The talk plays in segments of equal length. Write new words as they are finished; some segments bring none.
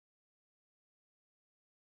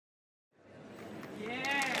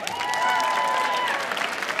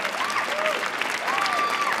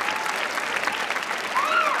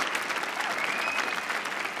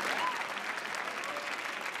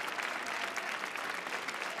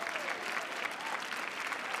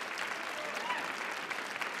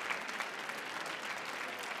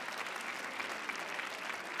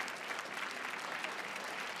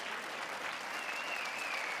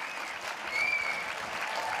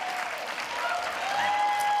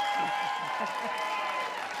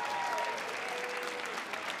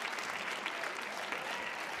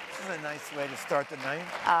nice way to start the night.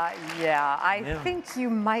 Yeah, I think you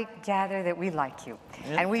might gather that we like you.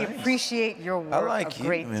 And we appreciate your work a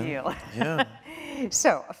great deal. Yeah.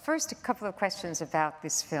 So, first, a couple of questions about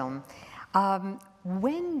this film.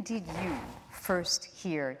 When did you first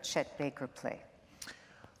hear Chet Baker play?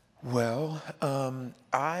 Well,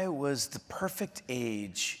 I was the perfect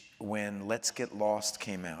age when Let's Get Lost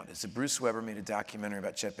came out. It's a Bruce Weber made a documentary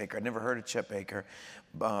about Chet Baker. I'd never heard of Chet Baker,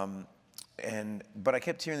 but I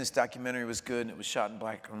kept hearing this documentary was good, and it was shot in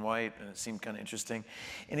black and white, and it seemed kind of interesting.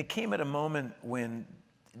 And it came at a moment when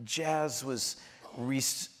jazz was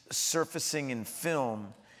resurfacing in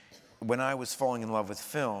film, when I was falling in love with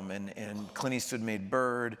film, and Clint Eastwood made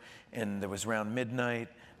Bird, and there was Round Midnight,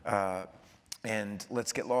 and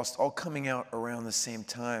Let's Get Lost, all coming out around the same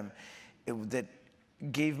time. That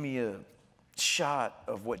gave me a shot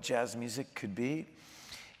of what jazz music could be.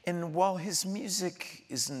 And while his music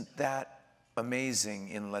isn't that amazing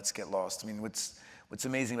in Let's Get Lost, I mean, what's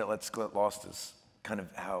amazing about Let's Get Lost is kind of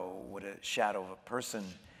what a shadow of a person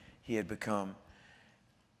he had become.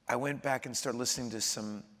 I went back and started listening to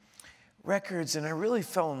some records, and I really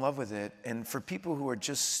fell in love with it. And for people who are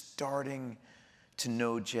just starting to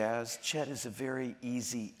know jazz, Chet is a very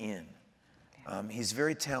easy in. He's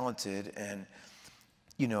very talented, and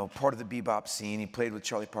you know, part of the bebop scene. He played with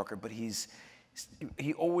Charlie Parker, but he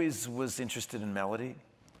always was interested in melody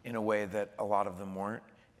in a way that a lot of them weren't,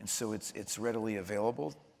 and so it's readily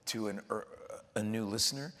available to a new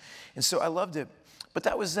listener, and so I loved it. But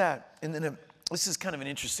that was that, and then this is kind of an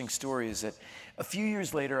interesting story. Is that a few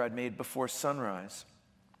years later I'd made Before Sunrise,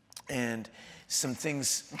 and some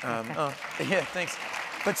things. Yeah, thanks.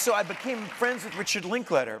 But so I became friends with Richard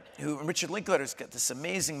Linklater, Richard Linklater's got this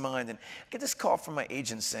amazing mind, and I get this call from my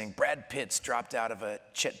agent saying, Brad Pitt's dropped out of a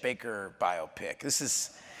Chet Baker biopic. This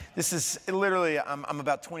is literally, I'm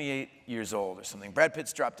about 28 years old or something. Brad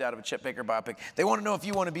Pitt's dropped out of a Chet Baker biopic. They want to know if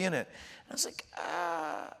you want to be in it. And I was like,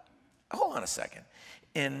 hold on a second.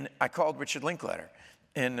 And I called Richard Linklater,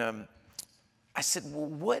 and I said, well,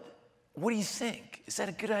 what do you think? Is that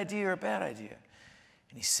a good idea or a bad idea?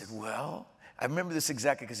 And he said, well, I remember this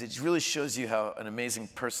exactly because it really shows you how an amazing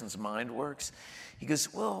person's mind works. He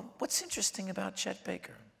goes, well, what's interesting about Chet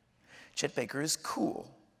Baker? Chet Baker is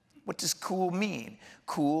cool. What does cool mean?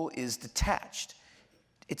 Cool is detached.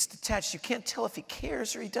 It's detached. You can't tell if he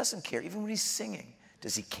cares or he doesn't care, even when he's singing.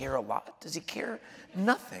 Does he care a lot? Does he care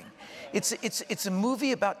nothing? It's a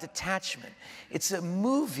movie about detachment. It's a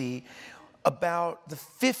movie about the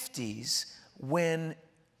 50s when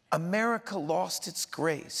America lost its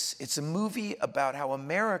grace. It's a movie about how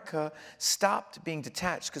America stopped being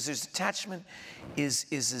detached, because there's detachment is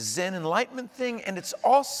a Zen enlightenment thing, and it's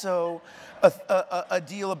also a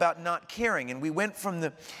deal about not caring. And we went from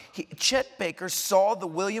Chet Baker saw the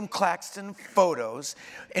William Claxton photos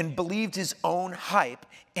and believed his own hype.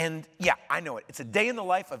 And yeah, I know it. It's a day in the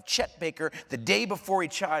life of Chet Baker, the day before he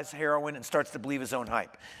tries heroin and starts to believe his own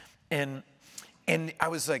hype. And I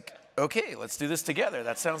was like, okay, let's do this together.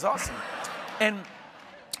 That sounds awesome. And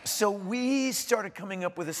so we started coming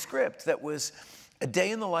up with a script that was a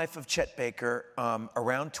day in the life of Chet Baker,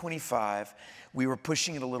 around 25. We were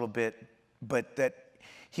pushing it a little bit, but that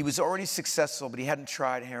he was already successful, but he hadn't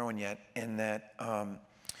tried heroin yet. And that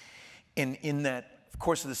in that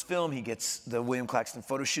course of this film, he gets the William Claxton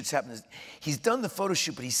photo shoots happen. He's done the photo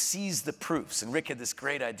shoot, but he sees the proofs. And Rick had this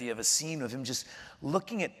great idea of a scene of him just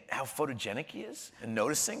looking at how photogenic he is and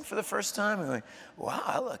noticing for the first time and going, wow,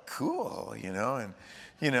 I look cool, you know,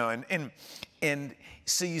 and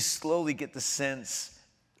so you slowly get the sense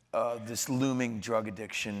of this looming drug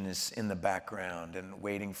addiction is in the background and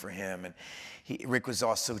waiting for him. And Rick was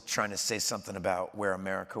also trying to say something about where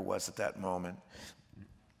America was at that moment.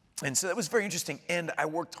 And so that was very interesting, and I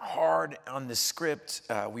worked hard on this script.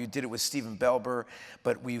 We did it with Steven Belber,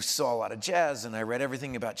 but we saw a lot of jazz, and I read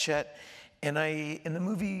everything about Chet. And the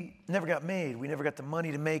movie never got made. We never got the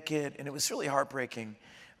money to make it, and it was really heartbreaking.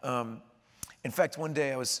 In fact, one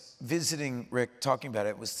day I was visiting Rick, talking about it.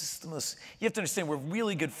 It was just the most, you have to understand, we're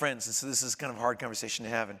really good friends, and so this is kind of a hard conversation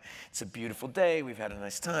to have, and it's a beautiful day. We've had a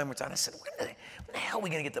nice time. We're talking. I said, when the hell are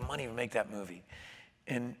we going to get the money to make that movie?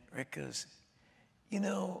 And Rick goes, you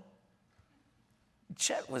know,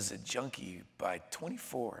 Chet was a junkie by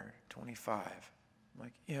 24, 25. I'm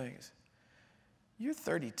like, yeah. He goes, you're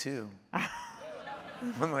 32.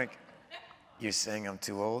 I'm like, you're saying I'm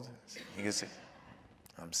too old? He goes,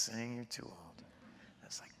 I'm saying you're too old. I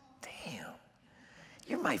was like, damn,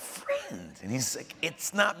 you're my friend. And he's like,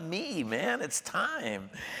 it's not me, man, it's time.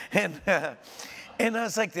 And I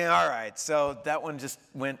was like, all right. So that one just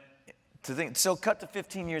went to think. So cut to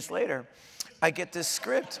 15 years later, I get this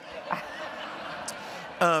script.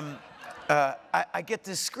 I get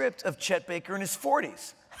this script of Chet Baker in his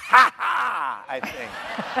 40s. Ha ha! I think,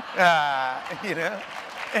 you know,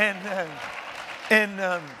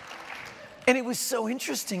 and it was so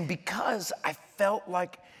interesting because I felt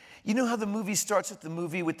like, you know how the movie starts with the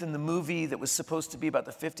movie within the movie that was supposed to be about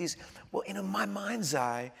the 50s? Well, in my mind's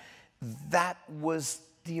eye, that was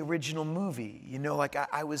the original movie. You know, like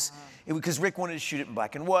because Rick wanted to shoot it in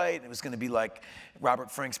black and white, and it was going to be like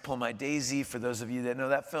Robert Frank's Pull My Daisy, for those of you that know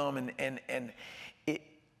that film, and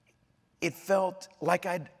it felt like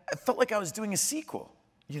I was doing a sequel,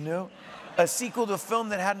 you know? A sequel to a film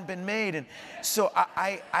that hadn't been made. And so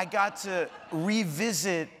I got to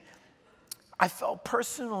revisit, I felt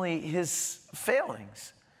personally, his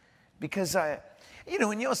failings. Because you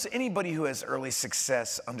know, and anybody who has early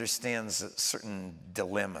success understands a certain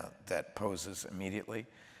dilemma that poses immediately.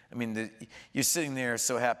 I mean, you're sitting there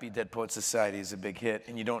so happy Dead Poets Society is a big hit,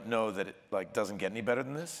 and you don't know that it like doesn't get any better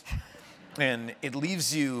than this. And it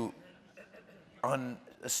leaves you on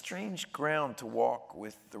a strange ground to walk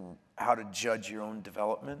with how to judge your own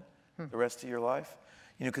development the rest of your life.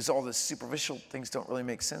 You know, because all the superficial things don't really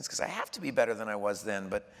make sense, because I have to be better than I was then.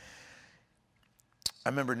 But I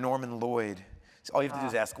remember Norman Lloyd. So all you have to do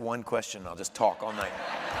is ask one question, and I'll just talk all night.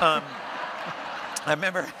 I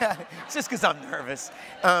remember, it's just because I'm nervous.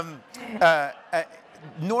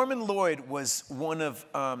 Norman Lloyd was one of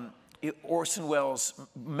Orson Welles'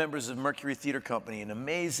 members of Mercury Theater Company, an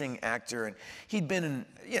amazing actor, and he'd been in,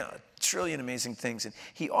 you know, a trillion amazing things. And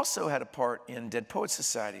he also had a part in Dead Poets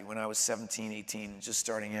Society when I was 17, 18, just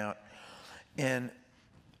starting out. And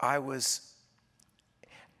I was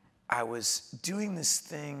doing this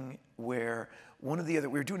thing where we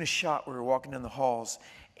were doing a shot where we were walking down the halls,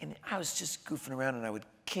 and I was just goofing around, and I would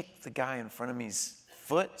kick the guy in front of me's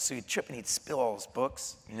foot, so he'd trip and he'd spill all his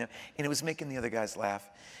books, you know, and it was making the other guys laugh.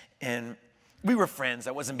 And we were friends.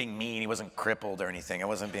 I wasn't being mean. He wasn't crippled or anything. I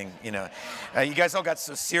wasn't being, you know. You guys all got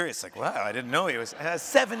so serious, like, wow, I didn't know he was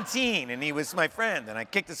 17, and he was my friend, and I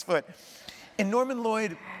kicked his foot. And Norman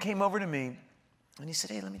Lloyd came over to me, and he said,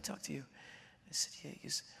 hey, let me talk to you. I said, yeah. He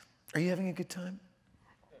goes, are you having a good time?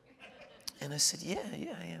 And I said, yeah,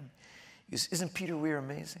 I am. He goes, isn't Peter Weir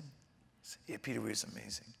amazing? I said, yeah, Peter Weir's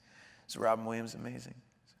amazing. Is Robin Williams amazing?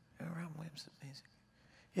 I said, yeah, Robin Williams is amazing.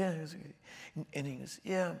 Yeah, he was, and he goes,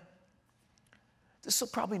 yeah, this will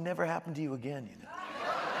probably never happen to you again, you know.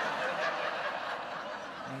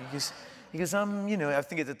 He goes, I'm, you know, I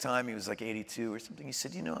think at the time he was like 82 or something. He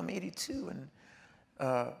said, you know, I'm 82,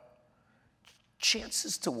 and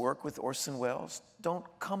chances to work with Orson Welles don't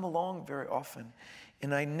come along very often.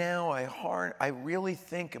 And I really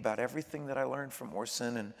think about everything that I learned from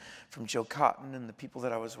Orson and from Joe Cotton and the people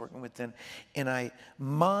that I was working with then. And I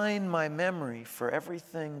mine my memory for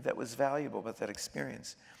everything that was valuable about that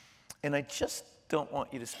experience. And I just don't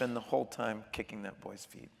want you to spend the whole time kicking that boy's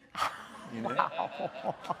feet. You know?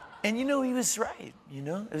 Wow. And you know, he was right, you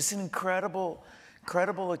know? It was an incredible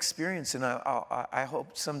experience. And I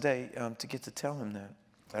hope someday to get to tell him that.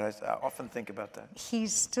 I often think about that.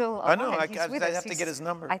 He's still alive. I know. I have to get his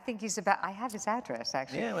number. I think I have his address,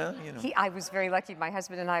 actually. Yeah, well, you know. I was very lucky. My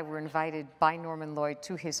husband and I were invited by Norman Lloyd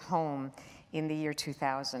to his home in the year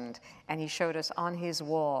 2000. And he showed us on his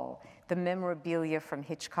wall the memorabilia from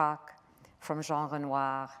Hitchcock, from Jean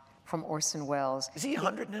Renoir, from Orson Welles. Is he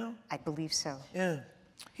 100 now? I believe so. Yeah.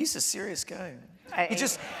 He's a serious guy. He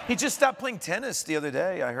just stopped playing tennis the other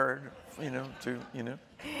day, I heard, you know.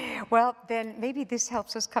 Well, then maybe this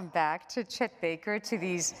helps us come back to Chet Baker, to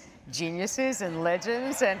these geniuses and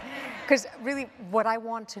legends. And because really what I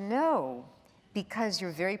want to know, because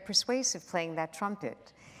you're very persuasive playing that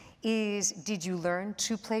trumpet, is did you learn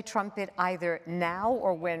to play trumpet either now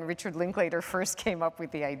or when Richard Linklater first came up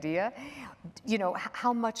with the idea? You know,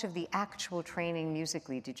 how much of the actual training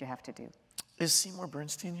musically did you have to do? Is Seymour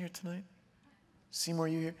Bernstein here tonight? Seymour,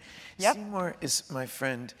 you here? Yep. Seymour is my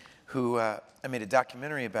friend who I made a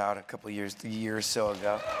documentary about a year or so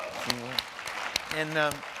ago.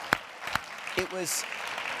 And it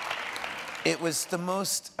was the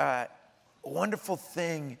most wonderful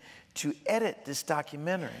thing to edit this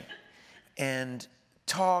documentary and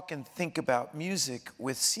talk and think about music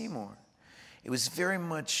with Seymour. It was very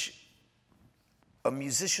much a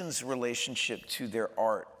musician's relationship to their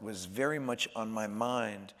art was very much on my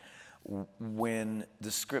mind when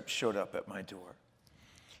the script showed up at my door.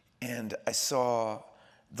 And I saw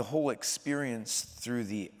the whole experience through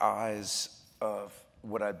the eyes of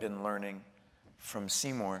what I'd been learning from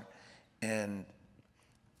Seymour. And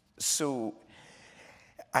so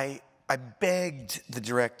I begged the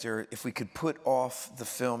director if we could put off the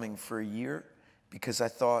filming for a year, because I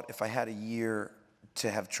thought if I had a year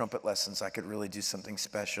to have trumpet lessons, I could really do something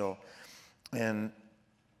special. And,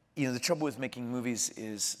 you know, the trouble with making movies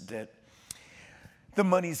is that the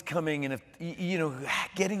money's coming, and if, you know,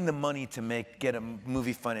 getting the money to get a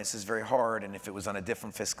movie financed is very hard, and if it was on a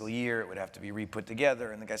different fiscal year, it would have to be re-put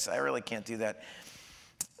together, and the guy said, I really can't do that.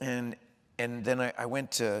 And then I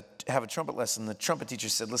went to have a trumpet lesson. The trumpet teacher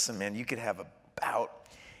said, listen, man, you could have about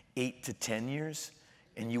 8 to 10 years,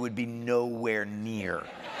 and you would be nowhere near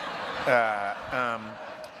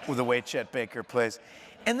with the way Chet Baker plays.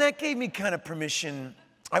 And that gave me kind of permission.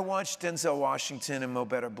 I watched Denzel Washington and Mo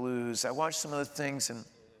Better Blues. I watched some other things, and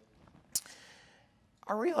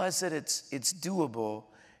I realized that it's doable,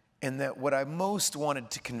 and that what I most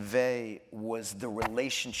wanted to convey was the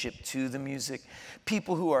relationship to the music.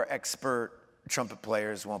 People who are expert trumpet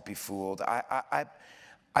players won't be fooled.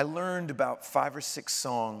 I learned about 5 or 6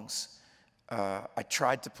 songs. I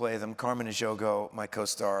tried to play them. Carmen Ejogo, my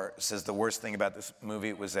co-star, says the worst thing about this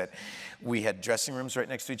movie was that we had dressing rooms right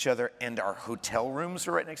next to each other, and our hotel rooms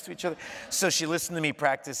were right next to each other. So she listened to me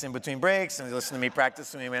practice in between breaks, and she listened to me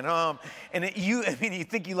practice when we went home. And you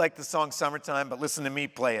think you like the song Summertime, but listen to me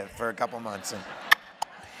play it for a couple months.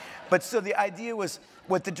 But so the idea was,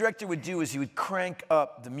 what the director would do is he would crank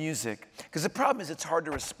up the music, because the problem is it's hard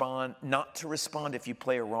to not to respond if you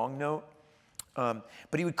play a wrong note.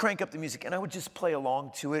 But he would crank up the music, and I would just play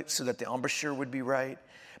along to it so that the embouchure would be right.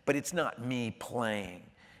 But it's not me playing.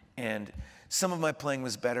 And some of my playing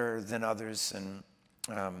was better than others,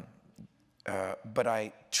 but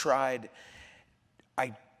I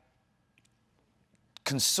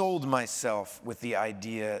consoled myself with the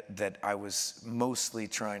idea that I was mostly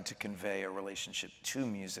trying to convey a relationship to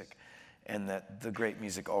music, and that the great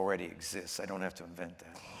music already exists. I don't have to invent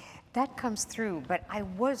that. That comes through, but I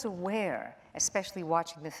was aware, especially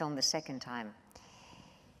watching the film the second time,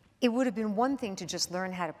 it would have been one thing to just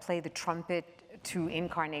learn how to play the trumpet to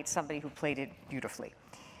incarnate somebody who played it beautifully.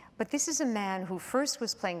 But this is a man who first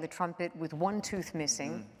was playing the trumpet with one tooth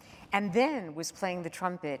missing, and then was playing the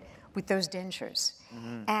trumpet with those dentures.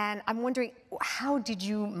 And I'm wondering, how did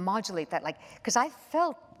you modulate that? Like, because I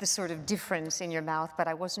felt the sort of difference in your mouth, but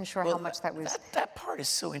I wasn't sure how much that was. That part is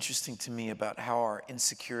so interesting to me, about how our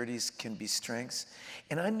insecurities can be strengths.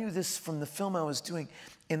 And I knew this from the film I was doing.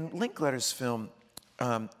 In Linkletter's film,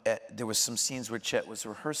 there was some scenes where Chet was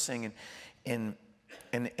rehearsing, and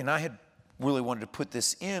I had really wanted to put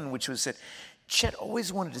this in, which was that Chet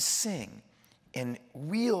always wanted to sing. And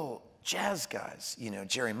real jazz guys, you know,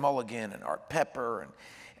 Jerry Mulligan and Art Pepper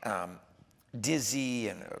and Dizzy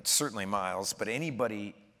and certainly Miles, but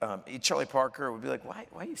anybody, Charlie Parker would be like, why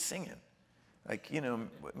are you singing? Like, you know,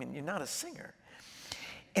 I mean, you're not a singer.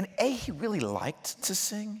 And he really liked to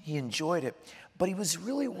sing. He enjoyed it. But he was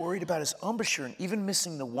really worried about his embouchure, and even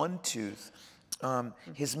missing the one tooth.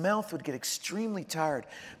 His mouth would get extremely tired,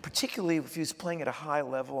 particularly if he was playing at a high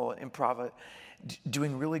level, improv,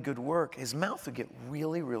 doing really good work. His mouth would get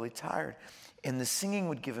really, really tired, and the singing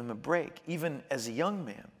would give him a break, even as a young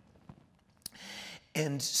man.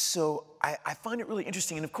 And so I find it really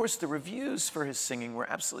interesting. And of course, the reviews for his singing were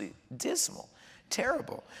absolutely dismal,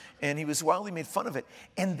 terrible, and he was wildly made fun of it.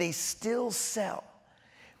 And they still sell,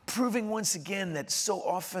 proving once again that so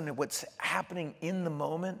often what's happening in the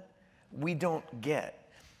moment, we don't get.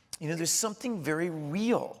 You know, there's something very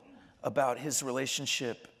real about his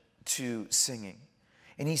relationship to singing.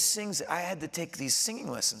 And he sings. I had to take these singing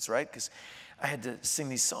lessons, right? Because I had to sing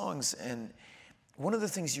these songs. And one of the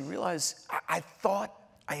things you realize, I thought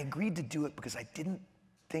I agreed to do it because I didn't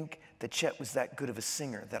think that Chet was that good of a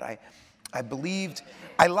singer, that I believed,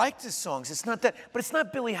 I liked his songs. It's not that, but it's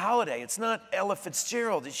not Billie Holiday. It's not Ella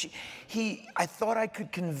Fitzgerald. I thought I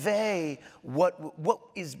could convey what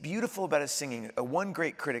is beautiful about his singing. One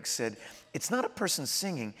great critic said, it's not a person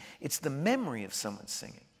singing, it's the memory of someone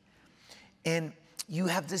singing. And you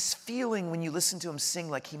have this feeling when you listen to him sing,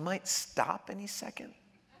 like he might stop any second.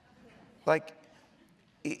 Like,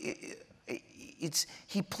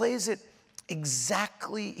 he plays it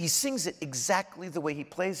exactly, he sings it exactly the way he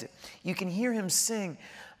plays it. You can hear him sing,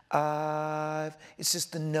 it's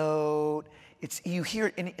just the note, you hear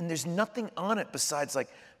it, and there's nothing on it besides like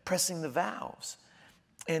pressing the valves.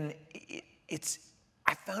 And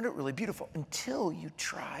I found it really beautiful until you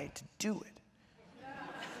try to do it.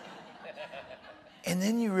 And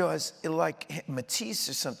then you realize, like Matisse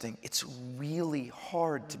or something, it's really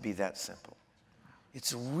hard to be that simple.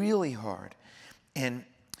 It's really hard. And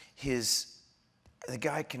the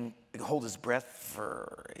guy can hold his breath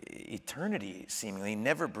for eternity, seemingly. He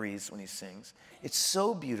never breathes when he sings. It's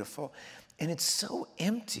so beautiful, and it's so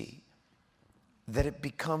empty that it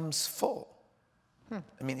becomes full.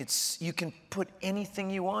 I mean, you can put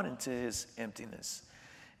anything you want into his emptiness.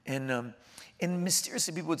 And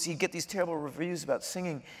mysteriously, people would get these terrible reviews about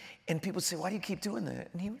singing, and people would say, "Why do you keep doing that?"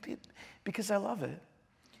 And he would be, "Because I love it."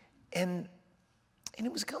 And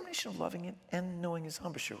it was a combination of loving it and knowing his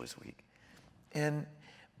embouchure was weak.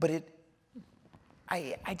 But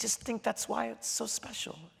I just think that's why it's so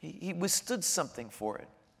special. He withstood something for it,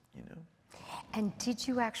 you know. And did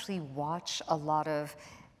you actually watch a lot of,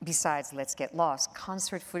 besides Let's Get Lost,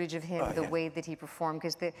 concert footage of him, the way that he performed?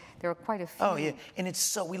 Because there are quite a few. Oh yeah, and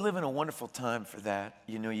we live in a wonderful time for that.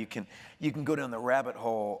 You know, you can go down the rabbit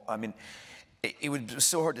hole. I mean, it was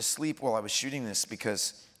so hard to sleep while I was shooting this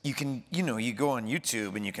because you go on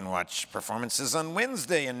YouTube and you can watch performances on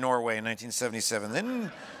Wednesday in Norway in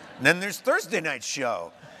 1977. Then there's Thursday night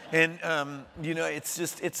show, and you know,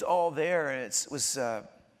 it's all there, and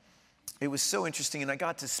it was so interesting, and I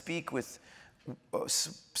got to speak with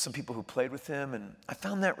some people who played with him, and I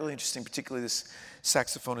found that really interesting. Particularly this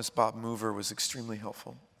saxophonist Bob Mover was extremely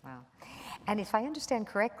helpful. Wow. And if I understand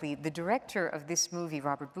correctly, the director of this movie,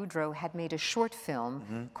 Robert Boudreau, had made a short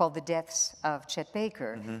film called The Deaths of Chet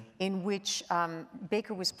Baker, in which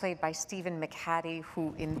Baker was played by Stephen McHattie,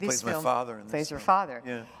 who in this film plays my father in this plays your film. father.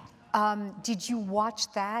 Yeah. Did you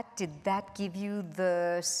watch that? Did that give you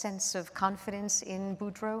the sense of confidence in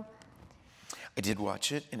Boudreau? I did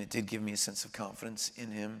watch it, and it did give me a sense of confidence in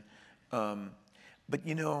him. But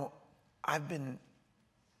you know, I've been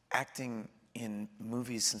acting in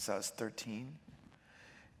movies since I was 13,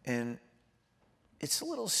 and it's a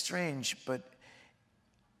little strange, but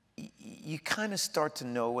you kind of start to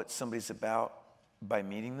know what somebody's about by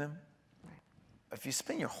meeting them. Right. If you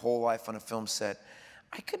spend your whole life on a film set,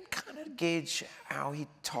 I could kind of gauge how he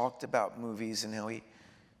talked about movies and how he,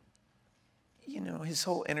 you know, his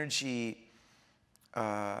whole energy.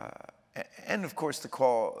 And of course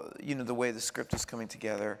the way the script is coming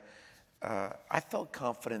together, I felt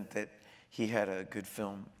confident that he had a good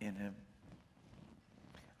film in him.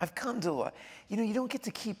 I've come to, you know, you don't get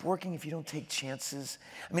to keep working if you don't take chances.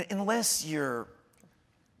 I mean, unless you're,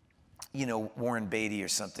 you know, Warren Beatty or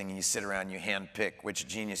something, and you sit around and you handpick which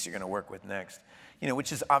genius you're going to work with next. You know,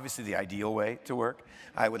 which is obviously the ideal way to work.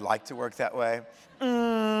 I would like to work that way.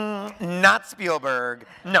 Not Spielberg,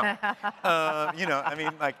 no. You know, I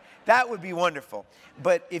mean, like, that would be wonderful.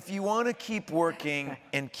 But if you want to keep working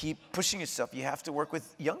and keep pushing yourself, you have to work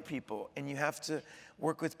with young people, and you have to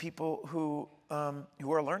work with people who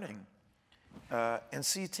are learning. And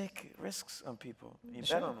so you take risks on people. You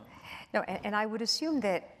bet on them. No, and I would assume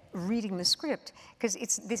that reading the script, because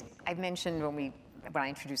it's this, I mentioned when I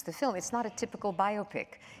introduced the film, it's not a typical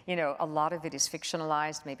biopic. You know, a lot of it is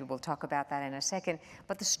fictionalized. Maybe we'll talk about that in a second.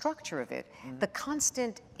 But the structure of it, the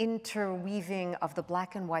constant interweaving of the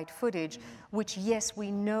black and white footage, which, yes,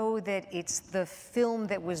 we know that it's the film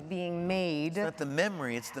that was being made. It's not the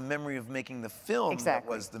memory, it's the memory of making the film that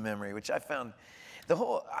was the memory, which I found,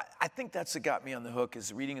 I think that's what got me on the hook,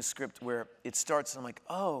 is reading a script where it starts and I'm like,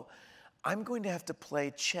 oh, I'm going to have to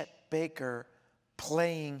play Chet Baker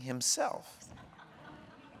playing himself.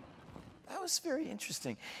 That was very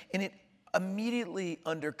interesting. And it immediately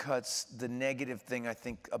undercuts the negative thing I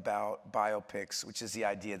think about biopics, which is the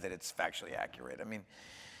idea that it's factually accurate. I mean,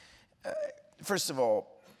 first of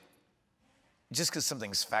all, just because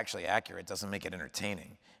something's factually accurate doesn't make it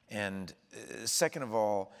entertaining. And second of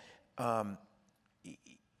all,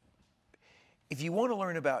 if you want to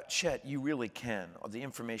learn about Chet, you really can. The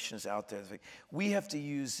information is out there. We have to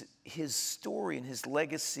use his story and his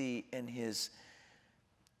legacy and his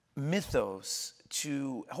mythos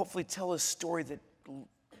to hopefully tell a story that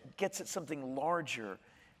gets at something larger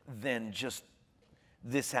than just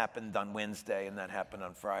this happened on Wednesday and that happened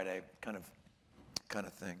on Friday kind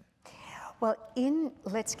of thing. Well, in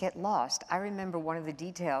Let's Get Lost, I remember one of the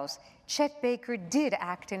details. Chet Baker did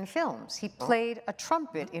act in films. He played a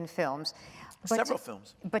trumpet in films. Several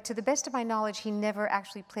films. But to the best of my knowledge, he never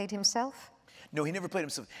actually played himself? No, he never played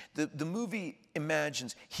himself. The movie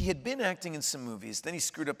imagines, he had been acting in some movies, then he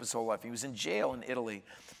screwed up his whole life. He was in jail in Italy,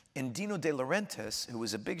 and Dino De Laurentiis, who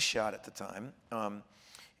was a big shot at the time,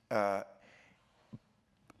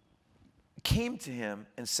 came to him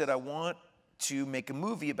and said, I want to make a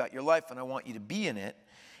movie about your life, and I want you to be in it.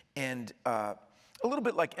 And a little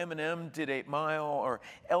bit like Eminem did 8 Mile, or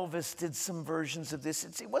Elvis did some versions of this.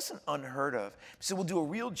 It wasn't unheard of. So we'll do a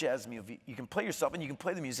real jazz movie. You can play yourself, and you can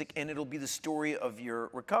play the music, and it'll be the story of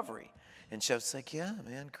your recovery. And Chef's like, yeah,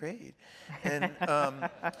 man, great. And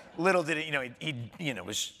little did he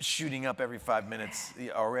was shooting up every 5 minutes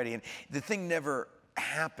already. And the thing never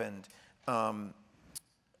happened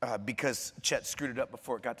because Chet screwed it up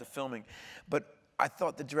before it got to filming. But I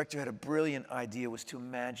thought the director had a brilliant idea, was to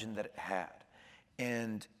imagine that it had.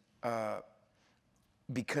 And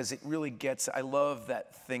because it really gets, I love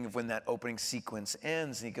that thing of when that opening sequence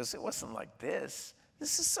ends and he goes, it wasn't like this.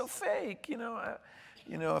 This is so fake, you know.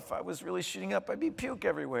 If I was really shooting up, I'd be puke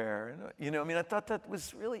everywhere. You know, I mean, I thought that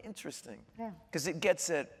was really interesting. Because it gets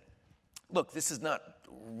at, look, this is not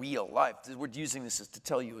real life. We're using this as to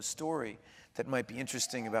tell you a story that might be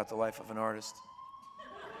interesting about the life of an artist.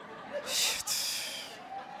 It's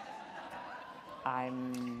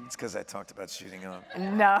because I talked about shooting up.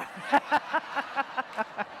 No.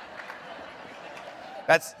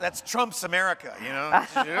 That's Trump's America, you know?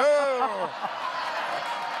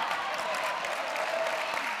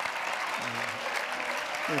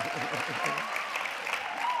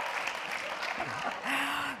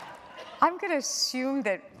 I'm going to assume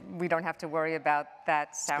that we don't have to worry about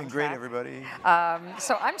that soundtrack. It's been great, everybody.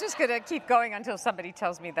 So I'm just going to keep going until somebody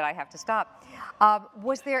tells me that I have to stop.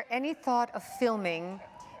 Was there any thought of filming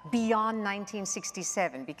beyond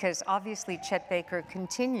 1967? Because obviously Chet Baker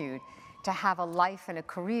continued to have a life and a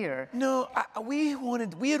career. No, we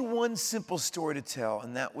had one simple story to tell,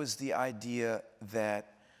 and that was the idea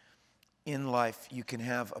that in life you can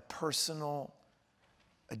have a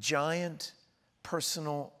giant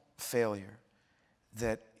personal failure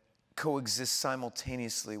that coexists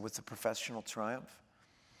simultaneously with the professional triumph.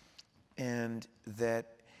 And that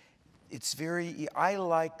it's I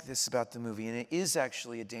like this about the movie, and it is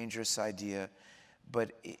actually a dangerous idea,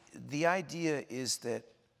 but the idea is that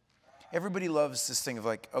everybody loves this thing of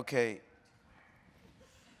like, okay,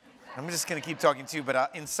 I'm just gonna keep talking to you,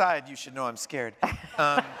 but inside you should know I'm scared.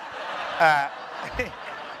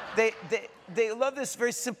 They love this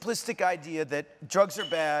very simplistic idea that drugs are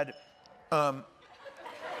bad.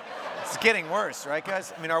 It's getting worse, right,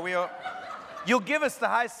 guys? I mean, are we all... You'll give us the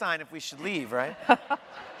high sign if we should leave, right?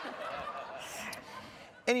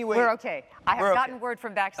 Anyway. We're okay. I have gotten word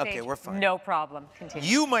from backstage. Okay, we're fine. No problem. Continue.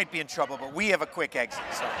 You might be in trouble, but we have a quick exit,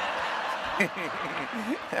 so.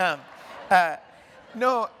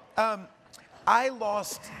 I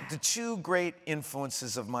lost the two great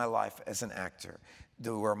influences of my life as an actor. They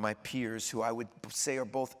were my peers, who I would say are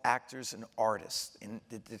both actors and artists. And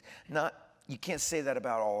you can't say that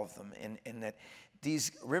about all of them. And that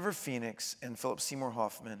these River Phoenix and Philip Seymour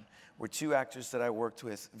Hoffman were two actors that I worked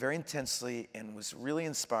with very intensely and was really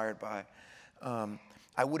inspired by.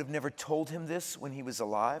 I would have never told him this when he was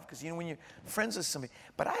alive, because you know when you're friends with somebody.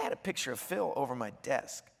 But I had a picture of Phil over my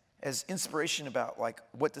desk as inspiration about like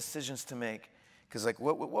what decisions to make. Because like,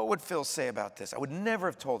 what would Phil say about this? I would never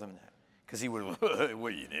have told him that, because he would, what are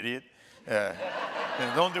you, an idiot?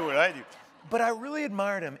 Don't do what I do. But I really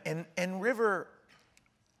admired him, and River,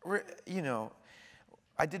 you know,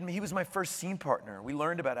 he was my first scene partner. We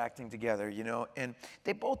learned about acting together, you know, and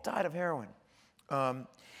they both died of heroin.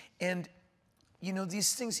 And, you know,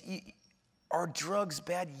 these things, are drugs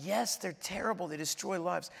bad? Yes, they're terrible. They destroy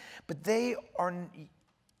lives. But they are,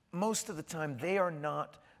 most of the time, they are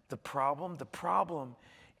not the problem. The problem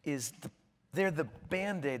is they're the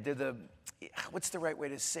Band-Aid. They're what's the right way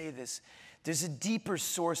to say this? There's a deeper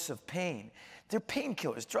source of pain. They're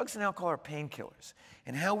painkillers. Drugs and alcohol are painkillers.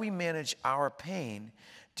 And how we manage our pain,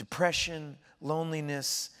 depression,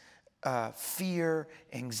 loneliness, fear,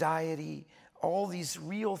 anxiety, all these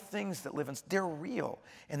real things that live in us, they're real.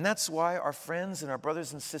 And that's why our friends and our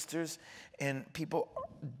brothers and sisters and people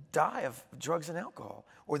die of drugs and alcohol.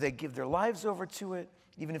 Or they give their lives over to it.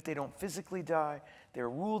 Even if they don't physically die, they're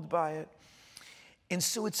ruled by it. And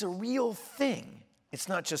so it's a real thing. It's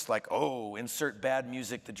not just like, oh, insert bad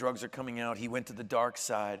music, the drugs are coming out, he went to the dark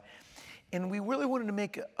side. And we really wanted to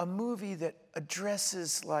make a movie that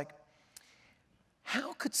addresses like,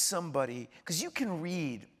 how could somebody, because you can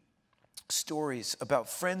read stories about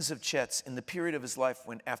friends of Chet's in the period of his life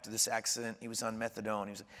when after this accident, he was on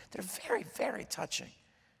methadone. They're very, very touching.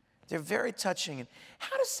 They're very touching. And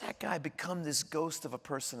how does that guy become this ghost of a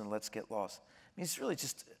person in Let's Get Lost? I mean, it's really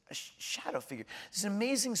just a shadow figure. It's an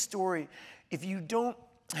amazing story. If you don't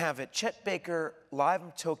have it, Chet Baker, live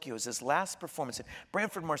in Tokyo, is his last performance.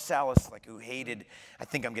 Branford Marsalis, like, who hated, I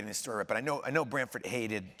think I'm getting this story right, but I know Branford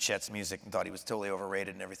hated Chet's music and thought he was totally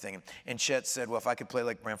overrated and everything. And Chet said, well, if I could play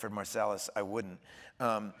like Branford Marsalis, I wouldn't.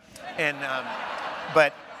 But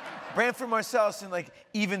Branford Marsalis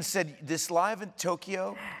even said, this live in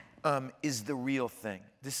Tokyo is the real thing.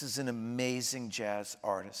 This is an amazing jazz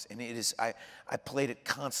artist, and it is. I played it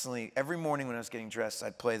constantly. Every morning when I was getting dressed,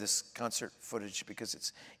 I'd play this concert footage because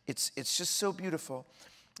it's just so beautiful.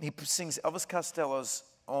 He sings Elvis Costello's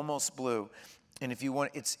 "Almost Blue," and if you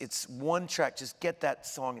want, it's one track. Just get that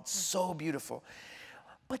song. It's so beautiful.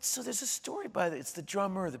 But so there's a story it's the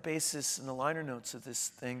drummer, the bassist, and the liner notes of this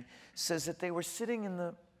thing says that they were sitting in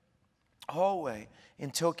the hallway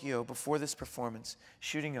in Tokyo before this performance,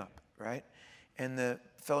 shooting up, right? And the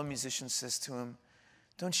fellow musician says to him,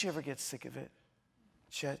 "Don't you ever get sick of it?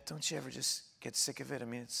 Chet, don't you ever just get sick of it? I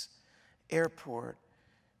mean, it's airport,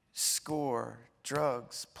 score,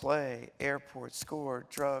 drugs, play, airport, score,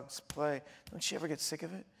 drugs, play. Don't you ever get sick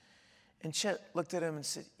of it?" And Chet looked at him and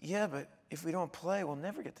said, "Yeah, but if we don't play, we'll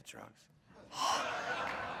never get the drugs."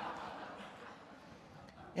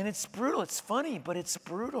 And it's brutal. It's funny, but it's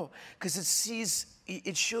brutal because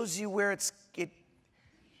it shows you where it's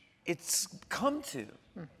come to.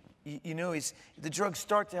 You know, the drugs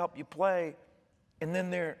start to help you play, and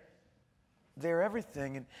then they're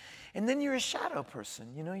everything, and then you're a shadow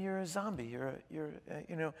person. You know, you're a zombie. You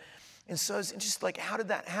know, and so it's just like, how did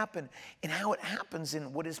that happen, and how it happens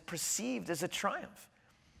in what is perceived as a triumph.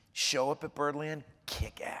 Show up at Birdland,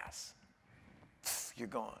 kick ass. You're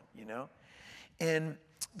gone. You know, and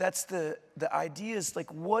that's the idea is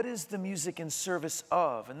like, what is the music in service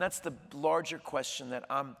of? And that's the larger question that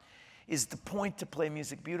is the point to play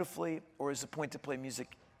music beautifully, or is the point to play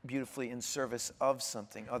music beautifully in service of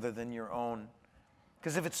something other than your own?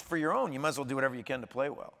 Because if it's for your own, you might as well do whatever you can to play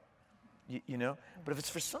well, you know? But if it's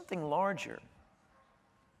for something larger,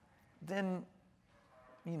 then,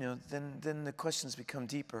 you know, then the questions become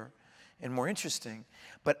deeper and more interesting.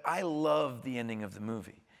 But I love the ending of the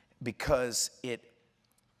movie because it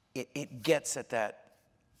gets at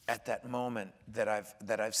that moment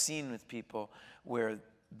that I've seen with people where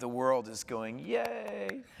the world is going,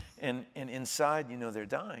 yay, and inside, you know, they're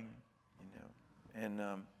dying, you know.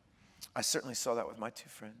 And I certainly saw that with my two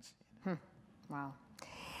friends. You know. Wow.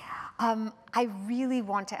 I really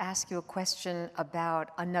want to ask you a question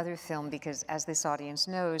about another film because, as this audience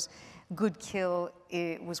knows, Good Kill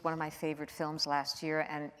was one of my favorite films last year,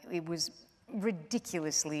 and it was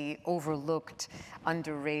ridiculously overlooked,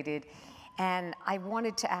 underrated. And I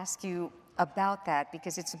wanted to ask you about that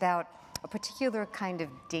because it's about a particular kind of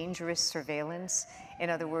dangerous surveillance. In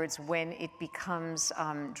other words, when it becomes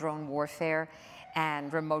drone warfare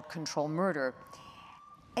and remote control murder.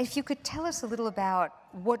 If you could tell us a little about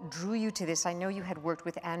what drew you to this. I know you had worked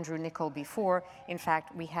with Andrew Niccol before. In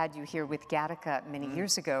fact, we had you here with Gattaca many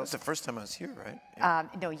years ago. That's the first time I was here, right? Yeah.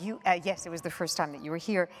 No, yes, it was the first time that you were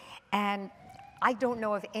here. And I don't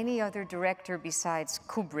know of any other director besides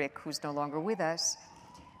Kubrick, who's no longer with us,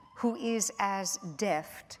 who is as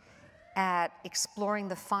deft at exploring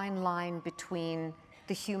the fine line between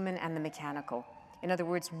the human and the mechanical. In other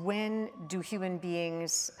words, when do human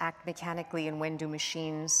beings act mechanically and when do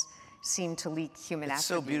machines seem to leak human attributes? It's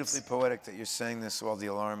so beautifully poetic that you're saying this while the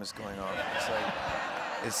alarm is going off.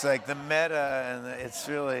 It's like the meta, and it's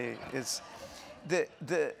really,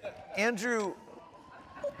 Andrew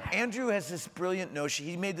has this brilliant notion.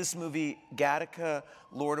 He made this movie, Gattaca,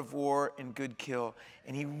 Lord of War, and Good Kill,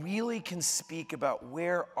 and he really can speak about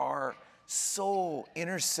where our soul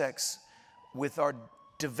intersects with our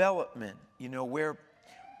development, you know,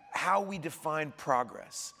 how we define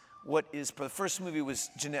progress. The first movie was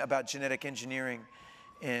about genetic engineering,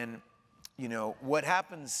 and, you know, what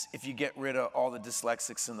happens if you get rid of all the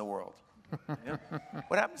dyslexics in the world? You know?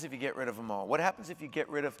 What happens if you get rid of them all? What happens if you get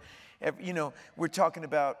rid of, you know, we're talking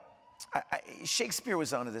about, Shakespeare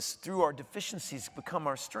was onto this, through our deficiencies become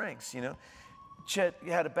our strengths, you know. Chet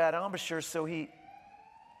had a bad embouchure, so he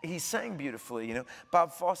sang beautifully, you know.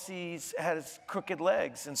 Bob Fosse had his crooked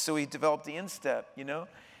legs, and so he developed the instep, you know.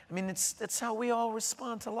 I mean, that's how we all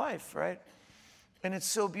respond to life, right? And it's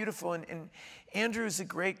so beautiful. And Andrew is a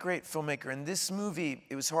great, great filmmaker. And this movie,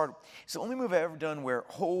 it was hard. It's the only movie I've ever done where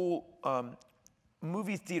whole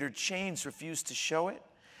movie theater chains refused to show it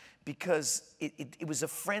because it was a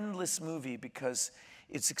friendless movie because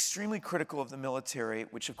it's extremely critical of the military,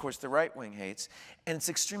 which of course the right wing hates, and it's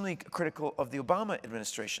extremely critical of the Obama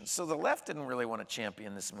administration. So the left didn't really want to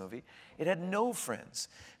champion this movie. It had no friends.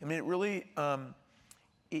 I mean, it really,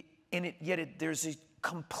 there's a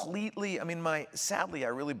completely, I mean, sadly, I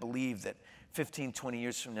really believe that 15, 20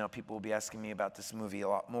 years from now, people will be asking me about this movie a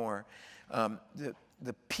lot more. The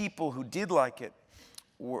people who did like it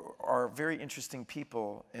are very interesting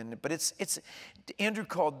people, but Andrew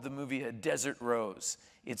called the movie a desert rose.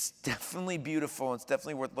 It's definitely beautiful, it's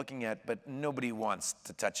definitely worth looking at, but nobody wants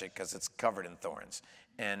to touch it because it's covered in thorns.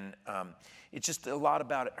 And it's just a lot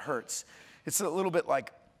about it hurts. It's a little bit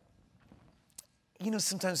like, you know,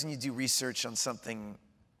 sometimes when you do research on something,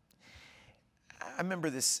 I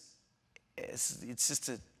remember this, it's just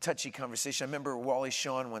a touchy conversation. I remember Wally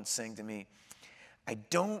Shawn once saying to me, I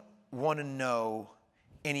don't want to know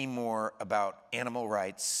any more about animal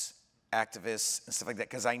rights activists and stuff like that,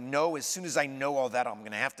 because I know as soon as I know all that, I'm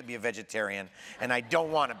going to have to be a vegetarian, and I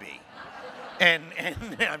don't want to be. and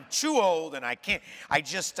I'm too old, and I can't. I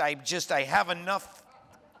have enough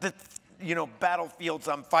that, you know, battlefields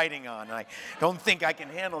I'm fighting on. I don't think I can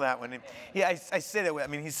handle that one. And yeah, I say that way. I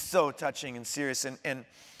mean, he's so touching and serious, and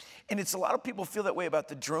it's a lot of people feel that way about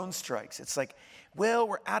the drone strikes. It's like, well,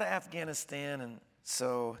 we're out of Afghanistan, and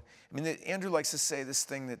so, I mean, Andrew likes to say this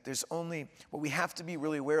thing that there's only, what we have to be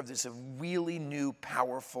really aware of, there's a really new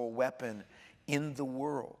powerful weapon in the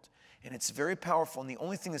world. And it's very powerful, and the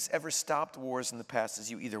only thing that's ever stopped wars in the past is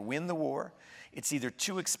you either win the war, it's either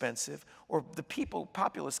too expensive, or the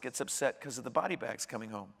populace gets upset because of the body bags coming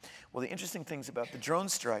home. Well, the interesting things about the drone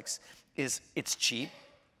strikes is it's cheap,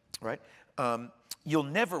 right? You'll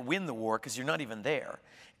never win the war because you're not even there.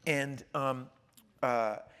 And what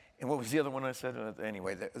was the other one I said?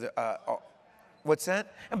 Anyway, what's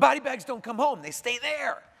that? And body bags don't come home. They stay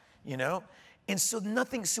there, you know? And so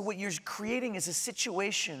what you're creating is a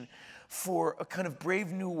situation for a kind of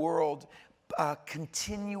brave new world,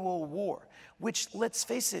 continual war, which, let's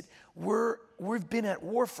face it, we've been at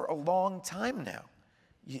war for a long time now,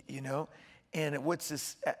 you know? And what's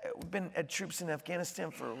this? We've been at troops in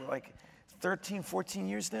Afghanistan for like 13, 14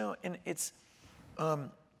 years now, and it's,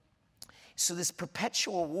 so this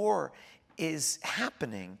perpetual war is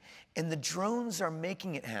happening, and the drones are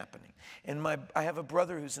making it happening. And I have a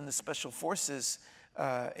brother who's in the Special Forces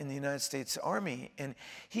in the United States Army, and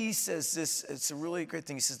he says this, it's a really great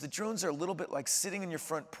thing. He says, the drones are a little bit like sitting on your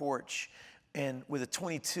front porch and with a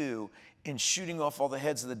 .22 and shooting off all the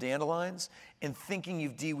heads of the dandelions and thinking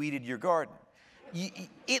you've de-weeded your garden.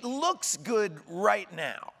 It looks good right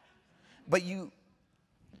now, but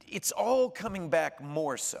it's all coming back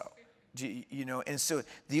more so. You know, and so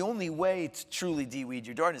the only way to truly de-weed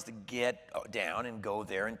your garden is to get down and go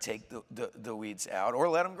there and take the weeds out, or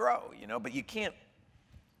let them grow, you know, but you can't.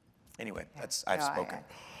 Anyway, I've spoken.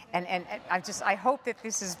 And I hope that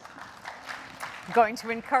this is going to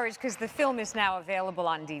encourage, because the film is now available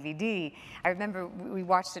on DVD. I remember we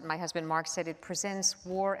watched it, my husband Mark said it presents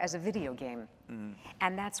war as a video game. Mm.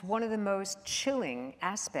 And that's one of the most chilling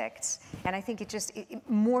aspects. And I think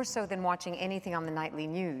more so than watching anything on the nightly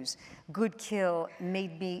news, Good Kill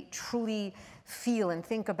made me truly feel and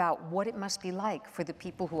think about what it must be like for the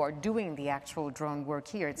people who are doing the actual drone work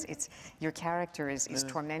here. Your character is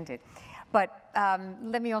tormented. But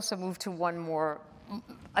let me also move to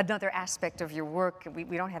another aspect of your work.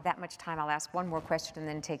 We don't have that much time. I'll ask one more question and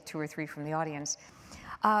then take 2 or 3 from the audience.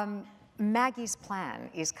 Maggie's Plan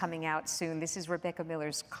is coming out soon. This is Rebecca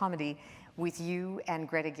Miller's comedy with you and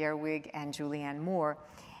Greta Gerwig and Julianne Moore.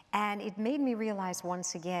 And it made me realize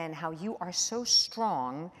once again how you are so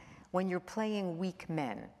strong when you're playing weak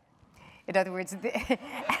men. In other words,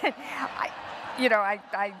 I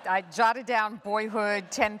jotted down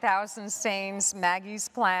Boyhood, 10,000 Saints, Maggie's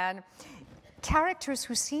Plan. Characters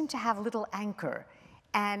who seem to have little anchor.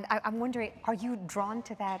 And I'm wondering, are you drawn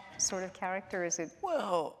to that sort of character? Is it?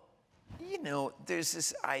 Well, you know, there's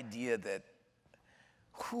this idea that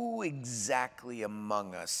who exactly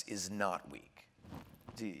among us is not weak?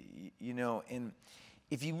 You know, and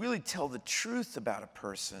if you really tell the truth about a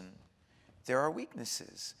person, there are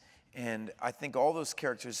weaknesses. And I think all those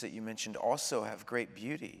characters that you mentioned also have great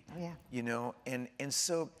beauty. Oh, yeah. You know, and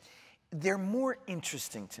so they're more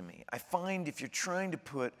interesting to me. I find if you're trying to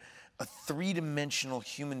put a 3-dimensional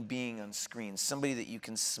human being on screen, somebody that you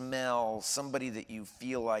can smell, somebody that you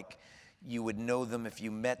feel like you would know them if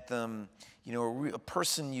you met them, you know, a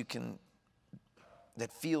person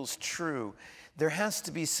that feels true, there has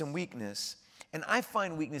to be some weakness. And I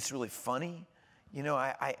find weakness really funny. You know,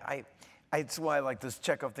 it's why like those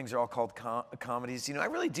Chekhov things are all called comedies. You know, I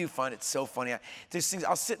really do find it so funny. There's things,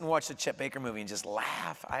 I'll sit and watch the Chet Baker movie and just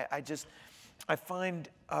laugh. I find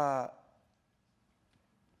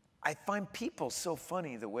people so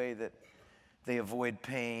funny, the way that they avoid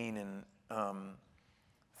pain and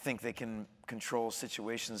think they can control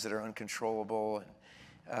situations that are uncontrollable.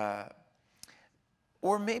 And,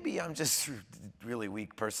 or maybe I'm just a really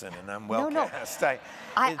weak person and I'm well cast.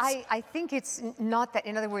 I think it's not that.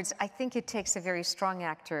 In other words, I think it takes a very strong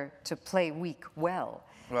actor to play weak well.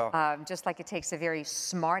 Well, just like it takes a very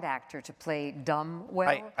smart actor to play dumb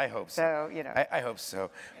well. I hope so. So, you know. I hope so.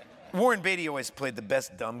 Warren Beatty always played the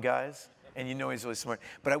best dumb guys, and you know he's really smart.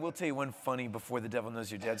 But I will tell you one funny Before the Devil Knows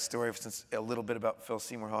You're Dead story, since a little bit about Phil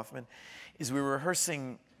Seymour Hoffman, is we were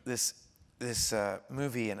rehearsing this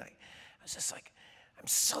movie, and I was just like, I'm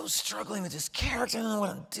so struggling with this character. I don't know what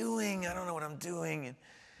I'm doing. I don't know what I'm doing.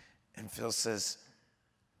 And Phil says,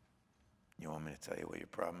 you want me to tell you what your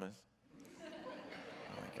problem is?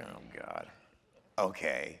 I'm like, oh, God.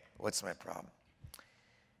 Okay, what's my problem?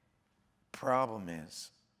 Problem is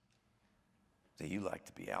that you like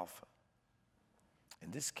to be alpha.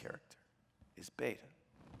 and this character is beta,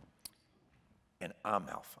 and I'm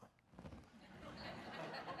alpha.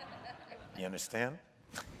 You understand?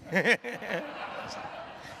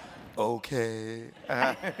 Okay.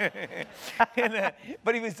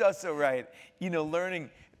 But he was also right. You know, learning,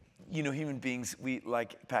 you know, human beings, we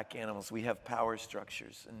like pack animals, we have power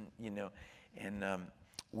structures, and, you know, and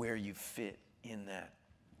where you fit in that,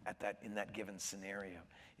 in that given scenario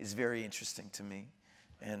is very interesting to me.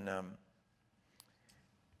 And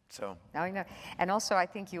so. Now I know. And also, I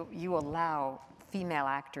think you allow female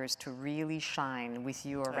actors to really shine with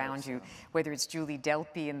you around you, whether it's Julie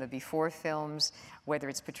Delpy in the Before films, whether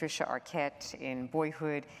it's Patricia Arquette in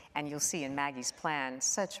Boyhood, and you'll see in Maggie's Plan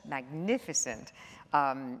such magnificent,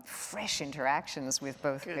 fresh interactions with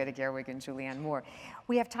both Greta Gerwig and Julianne Moore.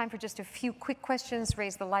 We have time for just a few quick questions.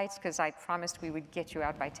 Raise the lights, because I promised we would get you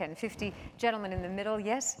out by 10:50. Gentleman in the middle,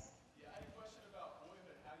 yes?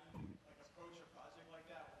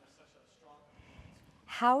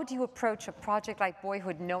 How do you approach a project like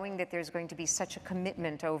Boyhood knowing that there's going to be such a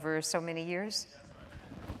commitment over so many years?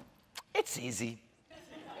 It's easy.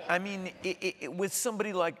 I mean, with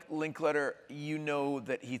somebody like Linklater, you know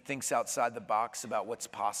that he thinks outside the box about what's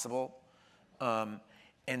possible. And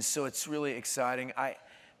so it's really exciting.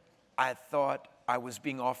 I thought I was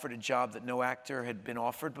being offered a job that no actor had been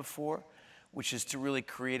offered before, which is to really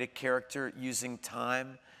create a character using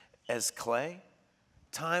time as clay.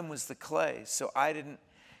 Time was the clay, so I didn't,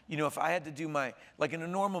 you know, if I had to do like in a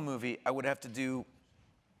normal movie, I would have to do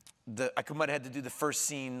I might have had to do the first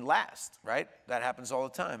scene last, right? That happens all the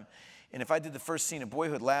time. And if I did the first scene of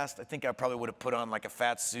Boyhood last, I think I probably would have put on like a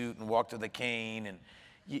fat suit and walked with a cane, and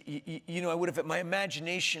you know, I would have, my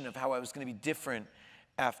imagination of how I was going to be different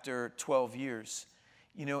after 12 years,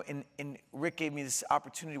 you know, and Rick gave me this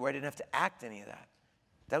opportunity where I didn't have to act any of that.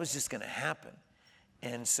 That was just going to happen.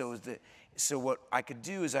 And so what I could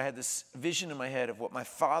do is I had this vision in my head of what my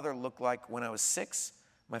father looked like when I was 6,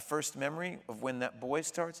 my first memory of when that boy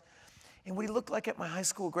starts, and what he looked like at my high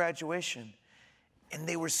school graduation. And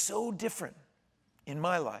they were so different in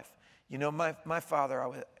my life. You know, my father,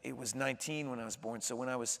 he was 19 when I was born, so when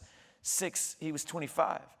I was 6, he was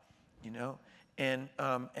 25, you know? And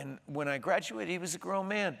when I graduated, he was a grown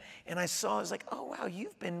man. And I was like, oh, wow,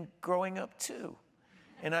 you've been growing up too.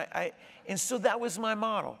 And so that was my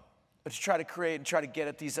model, to try to create and try to get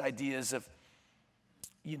at these ideas of,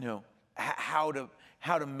 you know, how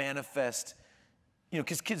to manifest, you know,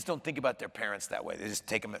 because kids don't think about their parents that way. They just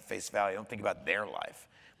take them at face value. They don't think about their life.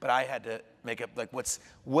 But I had to make up, like,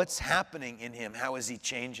 what's happening in him? How is he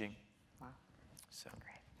changing? Wow. So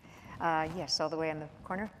great. Yes, all the way in the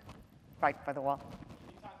corner, right by the wall. Can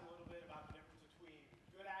you talk a little bit about the difference between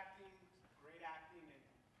good acting, great acting, and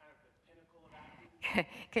kind of the pinnacle of acting?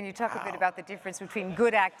 Can you talk a bit about the difference between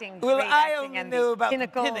good acting, Well, great I acting, only and know the about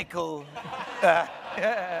pinnacle? the pinnacle.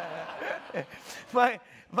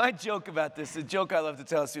 My joke about this, the joke I love to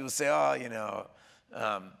tell is people say, oh, you know,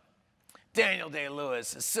 Daniel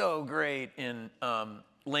Day-Lewis is so great in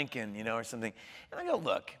Lincoln, you know, or something. And I go,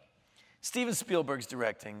 look, Steven Spielberg's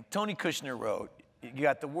directing, Tony Kushner wrote, you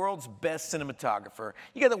got the world's best cinematographer,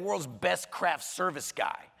 you got the world's best craft service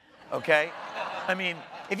guy, okay? I mean,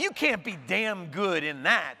 if you can't be damn good in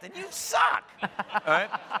that, then you suck, all right?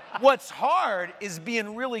 What's hard is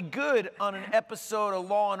being really good on an episode of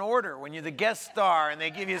Law & Order when you're the guest star and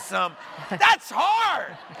they give you some, that's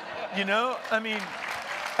hard, you know? I mean,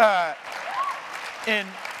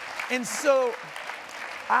 and so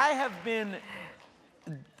I have been,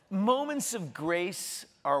 moments of grace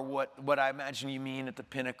are what I imagine you mean at the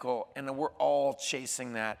pinnacle, and we're all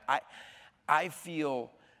chasing that. I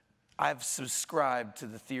feel I've subscribed to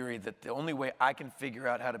the theory that the only way I can figure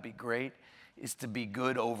out how to be great is to be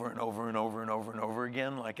good over and over and over and over and over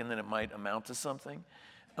again, like, and then it might amount to something.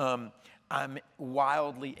 I'm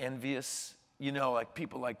wildly envious, you know, like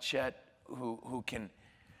people like Chet who can,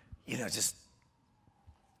 you know, just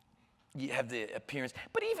you have the appearance.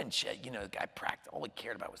 But even Chet, you know, the guy practiced, all he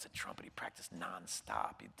cared about was the trumpet. He practiced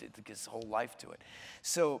nonstop. He did his whole life to it.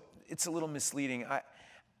 So it's a little misleading.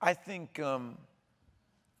 I think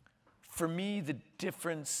for me, the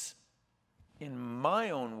difference in my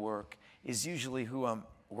own work is usually who I'm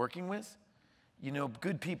working with. You know,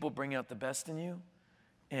 good people bring out the best in you.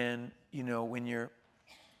 And, you know, when you're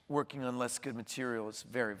working on less good material, it's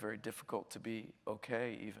very, very difficult to be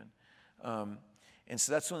okay even. And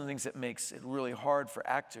so that's one of the things that makes it really hard for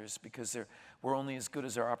actors, because we're only as good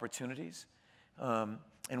as our opportunities.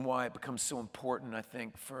 And why it becomes so important, I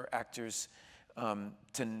think, for actors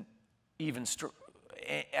to even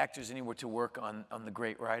actors anywhere to work on the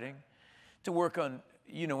great writing, to work on,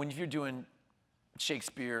 you know, if you're doing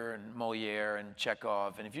Shakespeare and Moliere and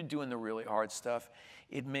Chekhov, and if you're doing the really hard stuff,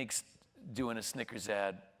 it makes doing a Snickers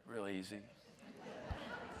ad really easy.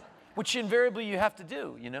 Which invariably you have to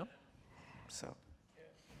do, you know? So.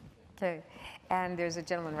 Okay, and there's a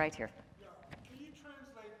gentleman right here. Yeah. Can you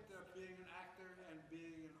translate being an actor and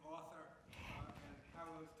being an author, and how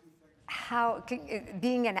those two things?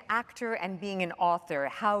 Being an actor and being an author,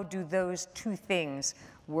 how do those two things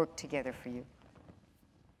work together for you?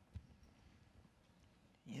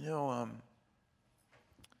 You know,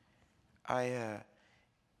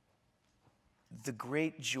 the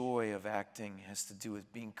great joy of acting has to do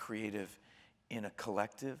with being creative in a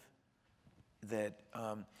collective. That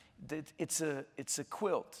it's a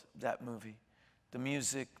quilt, that movie. The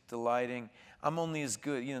music, the lighting. I'm only as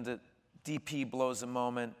good. You know, the DP blows a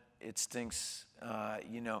moment. It stinks.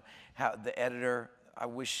 You know, how the editor. I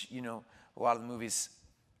wish, you know, a lot of the movies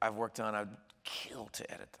I've worked on, I'd kill to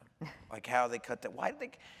edit them. Like how they cut that. Why did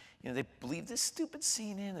they? You know, they leave this stupid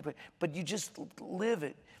scene in, but you just live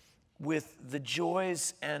it with the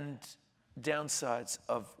joys and downsides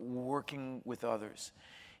of working with others.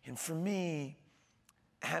 And for me,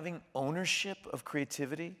 having ownership of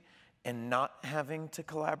creativity and not having to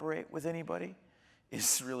collaborate with anybody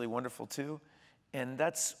is really wonderful too. And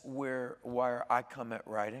that's where I come at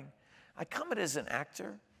writing. I come at it as an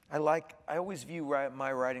actor. I always view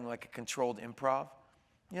my writing like a controlled improv.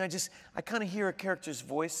 You know, I kind of hear a character's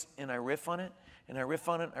voice and I riff on it, and I riff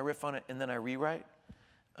on it, I riff on it, and then I rewrite.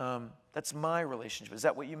 That's my relationship. Is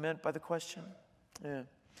that what you meant by the question? Yeah.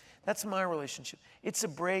 That's my relationship. It's a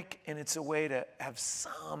break and it's a way to have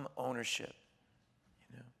some ownership.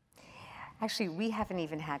 You know? Actually, we haven't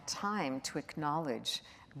even had time to acknowledge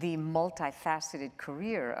the multifaceted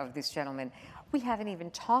career of this gentleman. We haven't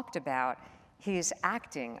even talked about his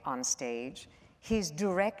acting on stage, his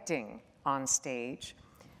directing on stage,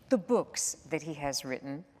 the books that he has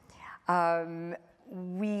written. And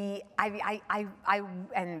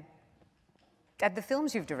the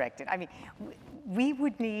films you've directed. I mean, we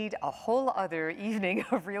would need a whole other evening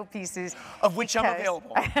of Real Pieces. Of which I'm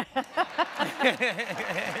available.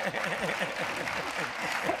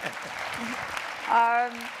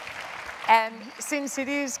 And since it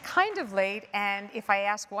is kind of late, and if I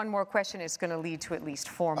ask one more question, it's going to lead to at least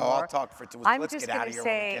four more. I'll talk for 2. I'm Let's just get out going of to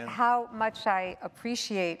here say how much I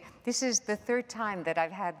appreciate. This is the 3rd time that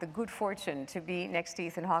I've had the good fortune to be next to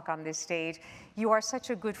Ethan Hawke on this stage. You are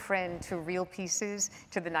such a good friend to Real Pieces,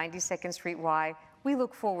 to the 92nd Street Y. We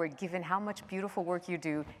look forward, given how much beautiful work you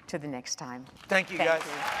do, to the next time. Thank you, guys.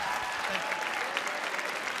 You.